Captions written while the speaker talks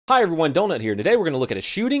Hi everyone, Donut here. Today we're going to look at a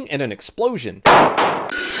shooting and an explosion.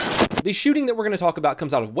 The shooting that we're going to talk about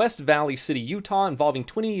comes out of West Valley City, Utah, involving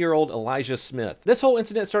 20-year-old Elijah Smith. This whole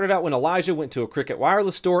incident started out when Elijah went to a Cricket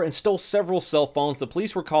Wireless store and stole several cell phones. The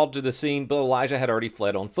police were called to the scene, but Elijah had already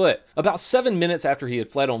fled on foot. About 7 minutes after he had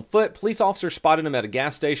fled on foot, police officers spotted him at a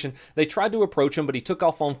gas station. They tried to approach him, but he took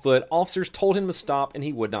off on foot. Officers told him to stop, and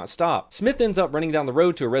he would not stop. Smith ends up running down the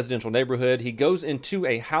road to a residential neighborhood. He goes into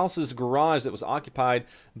a house's garage that was occupied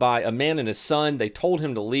by a man and his son. They told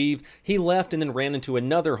him to leave. He left and then ran into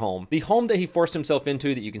another home. The home that he forced himself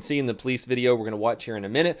into, that you can see in the police video we're going to watch here in a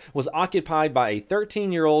minute, was occupied by a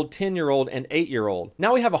 13-year-old, 10-year-old, and 8-year-old.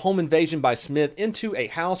 Now we have a home invasion by Smith into a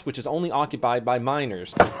house which is only occupied by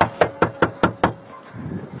minors.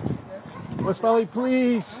 West Valley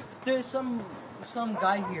Police. There's some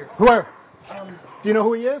guy here. Where? Do you know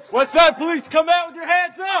who he is? West Valley Police, come out with your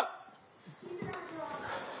hands up!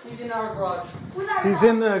 He's in our garage. He's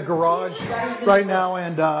in the garage right now,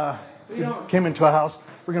 and he came into a house.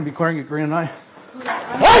 We're going to be clearing it, Green and I.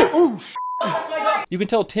 Hey! Oh, You can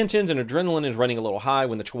tell tensions and adrenaline is running a little high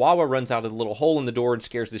when the Chihuahua runs out of the little hole in the door and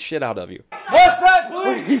scares the shit out of you. West Valley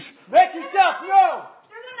Police, make yourself known!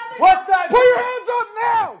 West Valley Put your hands up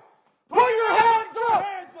now! Put your hands up!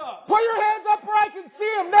 up! Put your hands up where I can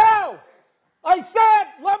see him now! I said,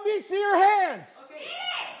 let me see your hands!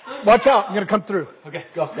 Okay. Watch out, I'm going to come through. Okay,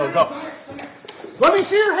 go, go, go. Let me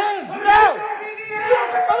see your hands now! Let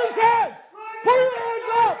me see hands! Put your hands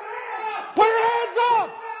up! Put your hands up!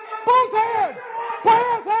 Both hands!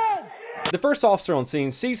 Both hands! The first officer on scene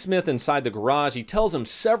sees Smith inside the garage. He tells him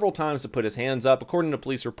several times to put his hands up. According to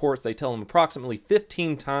police reports, they tell him approximately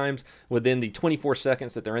 15 times within the 24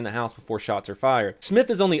 seconds that they're in the house before shots are fired. Smith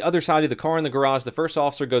is on the other side of the car in the garage. The first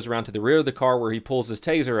officer goes around to the rear of the car where he pulls his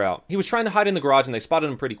taser out. He was trying to hide in the garage and they spotted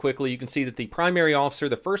him pretty quickly. You can see that the primary officer,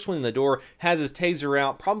 the first one in the door, has his taser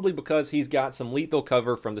out, probably because he's got some lethal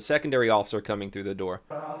cover from the secondary officer coming through the door.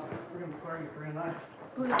 We're going to be clearing it, Green and I.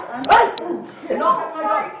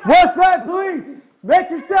 West Valley Police, make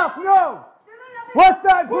yourself known! West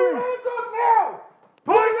Valley Put your Police, hands up now!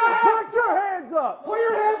 put your hands up! Put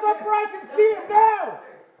your hands up where I can see it now!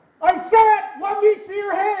 I said, let me see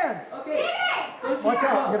your hands! Okay. Watch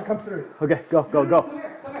out, I'm going to come through. Okay, go, go, go. Come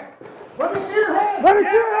here, come here. Let me see your hands! Let me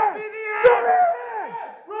see your hands! Show me your hands!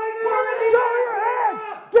 Show me your hands!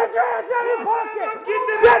 Get your hands out of your pocket!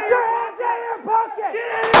 Get your hands out of your pocket!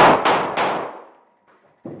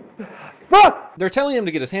 Fuck! They're telling him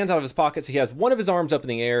to get his hands out of his pockets. He has one of his arms up in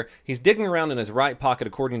the air. He's digging around in his right pocket,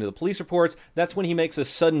 according to the police reports. That's when he makes a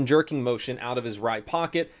sudden jerking motion out of his right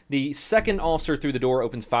pocket. The second officer through the door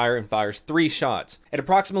opens fire and fires 3 shots. At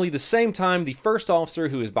approximately the same time, the first officer,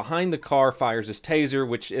 who is behind the car, fires his taser,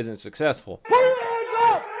 which isn't successful. Put your hands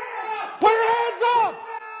up! Put your hands up!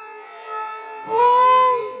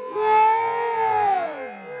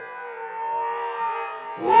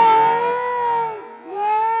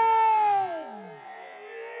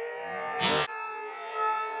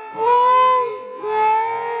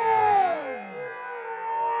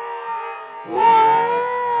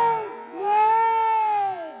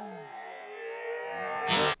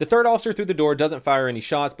 The third officer through the door doesn't fire any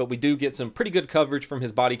shots, but we do get some pretty good coverage from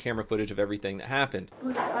his body camera footage of everything that happened.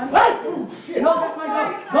 Hey! Oh, shit!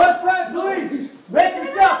 West Valley Police, make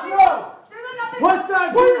yourself known! West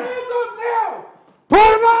Valley Put your Police, hands up now! put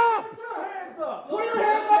them up! Put your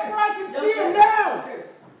hands up where I can see them now!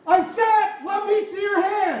 I said, let me see your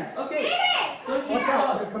hands! Okay. Don't shoot Watch out,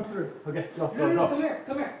 I'm your going to come through. Okay, go, No, go, no, go. come here,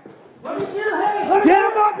 come here. Let me see your hands! Get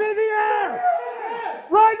them up in the air!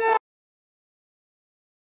 Right now!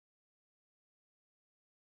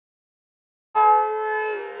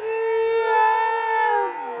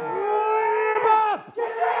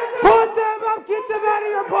 Put them up! Get them out of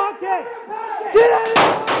your pocket! Get out of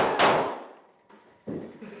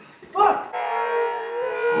Fuck!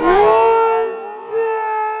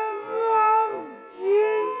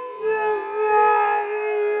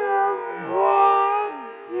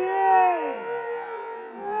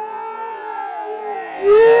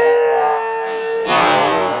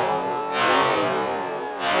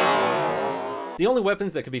 The only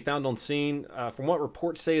weapons that could be found on scene, from what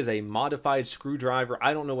reports say, is a modified screwdriver.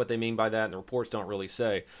 I don't know what they mean by that, and the reports don't really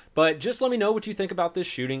say. But just let me know what you think about this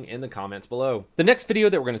shooting in the comments below. The next video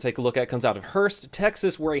that we're going to take a look at comes out of Hurst,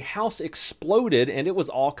 Texas, where a house exploded and it was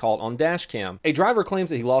all caught on dash cam. A driver claims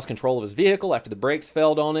that he lost control of his vehicle after the brakes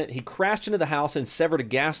failed on it. He crashed into the house and severed a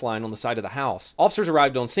gas line on the side of the house. Officers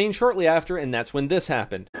arrived on scene shortly after, and that's when this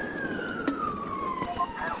happened.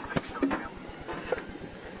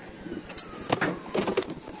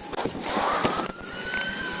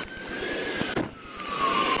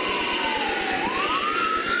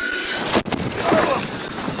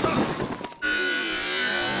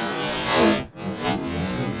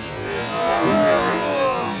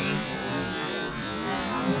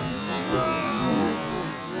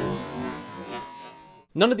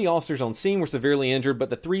 None of the officers on scene were severely injured, but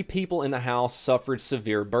the 3 people in the house suffered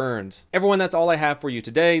severe burns. Everyone, that's all I have for you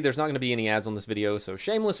today. There's not going to be any ads on this video, so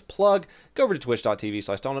shameless plug. Go over to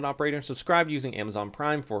twitch.tv/DonutOperator and subscribe using Amazon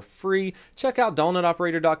Prime for free. Check out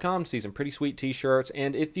donutoperator.com to see some pretty sweet t-shirts,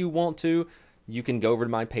 and if you want to, you can go over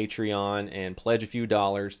to my Patreon and pledge a few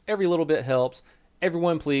dollars. Every little bit helps.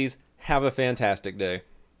 Everyone, please have a fantastic day.